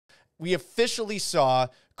we officially saw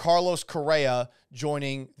Carlos Correa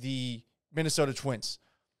joining the Minnesota Twins.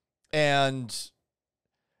 And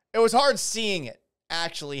it was hard seeing it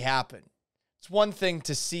actually happen. It's one thing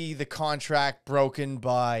to see the contract broken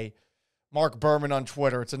by Mark Berman on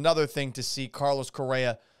Twitter. It's another thing to see Carlos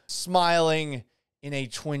Correa smiling in a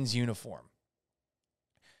Twins uniform.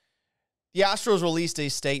 The Astros released a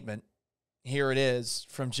statement. Here it is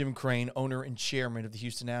from Jim Crane, owner and chairman of the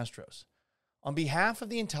Houston Astros. On behalf of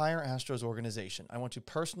the entire Astros organization, I want to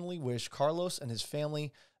personally wish Carlos and his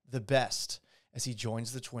family the best as he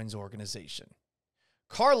joins the Twins organization.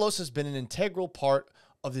 Carlos has been an integral part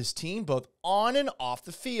of this team, both on and off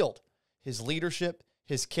the field. His leadership,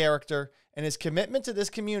 his character, and his commitment to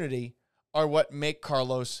this community are what make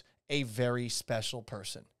Carlos a very special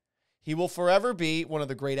person. He will forever be one of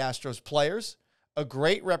the great Astros players, a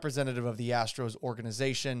great representative of the Astros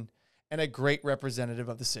organization, and a great representative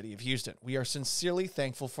of the city of Houston. We are sincerely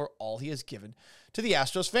thankful for all he has given to the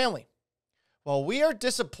Astros family. While we are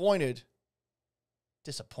disappointed,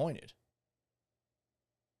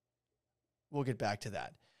 we'll get back to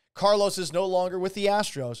that. Carlos is no longer with the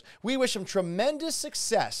Astros. We wish him tremendous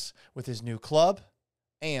success with his new club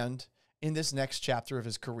and in this next chapter of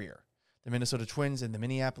his career. The Minnesota Twins in the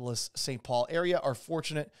Minneapolis-St. Paul area are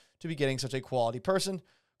fortunate to be getting such a quality person.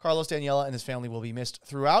 Carlos Daniela and his family will be missed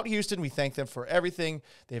throughout Houston. We thank them for everything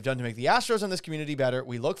they have done to make the Astros and this community better.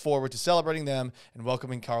 We look forward to celebrating them and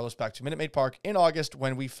welcoming Carlos back to Minute Maid Park in August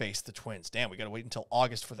when we face the Twins. Damn, we got to wait until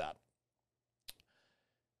August for that.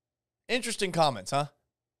 Interesting comments, huh?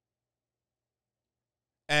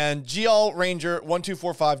 And GL Ranger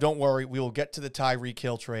 1245, don't worry, we will get to the Tyreek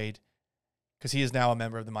Hill trade because he is now a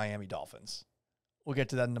member of the Miami Dolphins. We'll get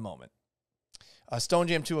to that in a moment. Stone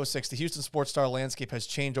Jam 206, the Houston sports star landscape has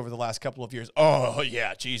changed over the last couple of years. Oh,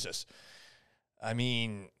 yeah, Jesus. I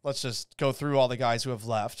mean, let's just go through all the guys who have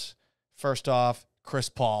left. First off, Chris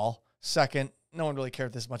Paul. Second, no one really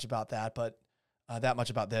cared this much about that, but that much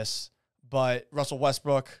about this. But Russell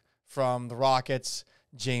Westbrook from the Rockets,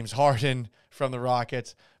 James Harden from the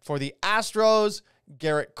Rockets. For the Astros,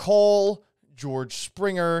 Garrett Cole, George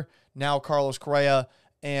Springer, now Carlos Correa.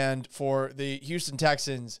 And for the Houston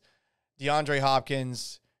Texans, DeAndre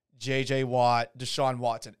Hopkins, J.J. Watt, Deshaun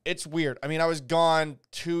Watson. It's weird. I mean, I was gone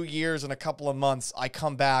 2 years and a couple of months. I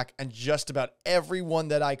come back, and just about everyone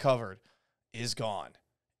that I covered is gone.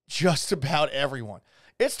 Just about everyone.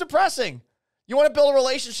 It's depressing. You want to build a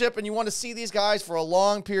relationship, and you want to see these guys for a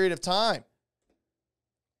long period of time.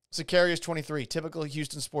 Sicarius 23, typical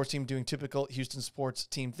Houston sports team doing typical Houston sports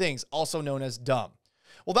team things, also known as dumb.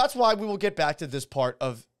 Well, that's why we will get back to this part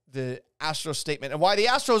of the Astros statement and why the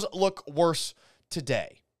Astros look worse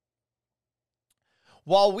today.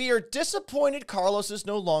 While we are disappointed Carlos is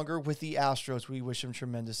no longer with the Astros, we wish him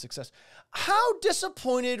tremendous success. How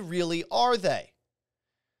disappointed really are they?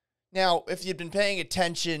 Now, if you've been paying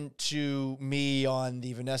attention to me on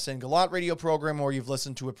the Vanessa and Gallant radio program, or you've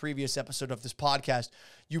listened to a previous episode of this podcast,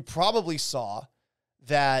 you probably saw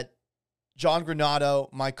that John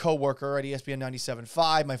Granado, my coworker at ESPN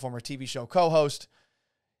 97.5, my former TV show co-host,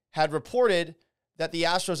 had reported that the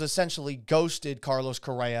Astros essentially ghosted Carlos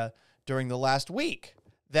Correa during the last week,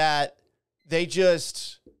 that they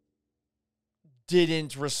just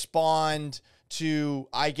didn't respond to,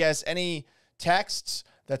 I guess, any texts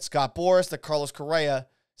that Scott Boras, that Carlos Correa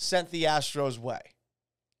sent the Astros way.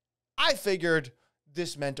 I figured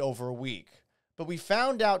this meant over a week, but we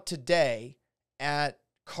found out today at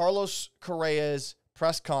Carlos Correa's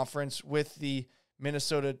press conference with the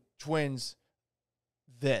Minnesota Twins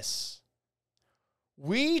this.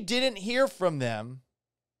 We didn't hear from them.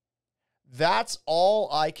 That's all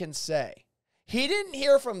I can say. He didn't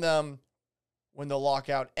hear from them when the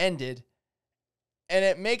lockout ended, and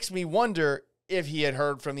it makes me wonder if he had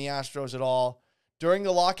heard from the Astros at all during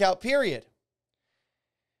the lockout period.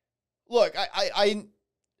 Look,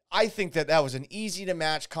 I think that was an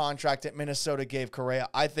easy-to-match contract that Minnesota gave Correa.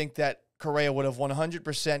 I think that Correa would have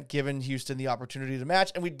 100% given Houston the opportunity to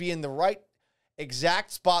match, and we'd be in the right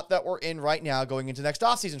exact spot that we're in right now going into next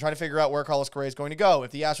offseason, trying to figure out where Carlos Correa is going to go,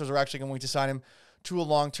 if the Astros are actually going to sign him to a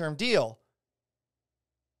long-term deal.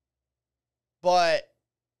 But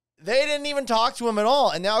they didn't even talk to him at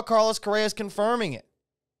all, and now Carlos Correa is confirming it.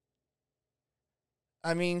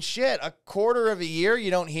 I mean, shit, a quarter of a year you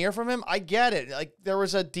don't hear from him? I get it. Like, there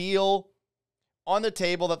was a deal on the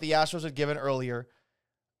table that the Astros had given earlier.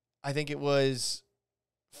 I think it was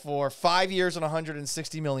for 5 years and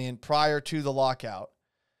 $160 million prior to the lockout.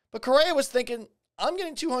 But Correa was thinking, I'm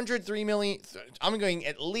getting $203 million. I'm going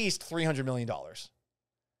at least $300 million.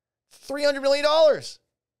 $300 million.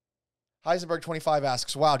 Heisenberg 25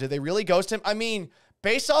 asks, wow, did they really ghost him? I mean,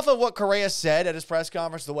 Based off of what Correa said at his press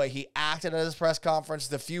conference, the way he acted at his press conference,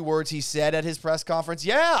 the few words he said at his press conference,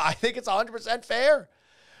 yeah, I think it's 100% fair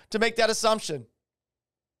to make that assumption.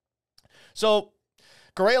 So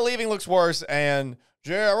Correa leaving looks worse, and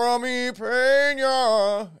Jeremy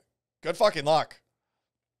Pena, good fucking luck.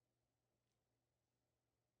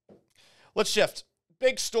 Let's shift.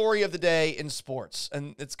 Big story of the day in sports,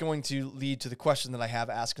 and it's going to lead to the question that I have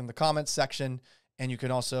asked in the comments section. And you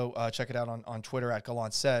can also check it out on Twitter at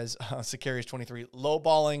Gallant Says, Sicarius23,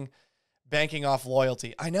 lowballing, banking off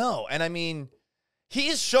loyalty. I know. And I mean,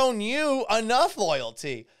 he's shown you enough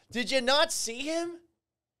loyalty. Did you not see him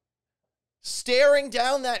staring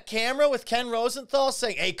down that camera with Ken Rosenthal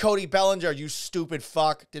saying, hey, Cody Bellinger, you stupid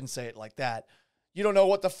fuck. Didn't say it like that. You don't know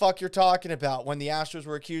what the fuck you're talking about when the Astros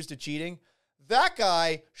were accused of cheating. That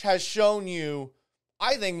guy has shown you,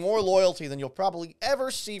 I think, more loyalty than you'll probably ever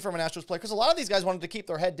see from an Astros player, because a lot of these guys wanted to keep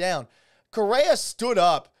their head down. Correa stood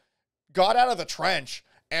up, got out of the trench,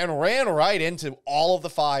 and ran right into all of the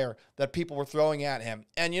fire that people were throwing at him.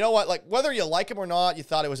 And you know what? Like, whether you like him or not, you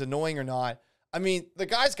thought it was annoying or not, I mean, the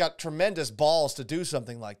guy's got tremendous balls to do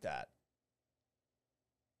something like that.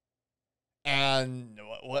 And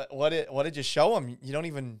what did you show him? You don't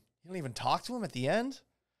even talk to him at the end?